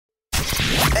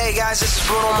Hey guys, this is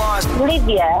Bruno Mars.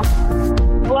 Lydia,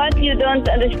 what you don't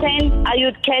understand, I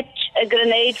would catch a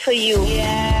grenade for you.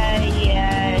 Yeah.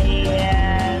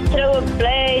 Throw a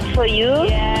blade for you.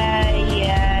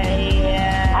 Yeah.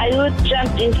 I would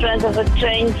jump in front of a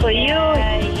train for you.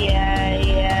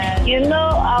 Yeah. You know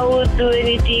I would do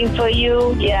anything for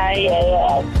you.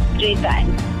 Yeah. 3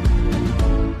 times.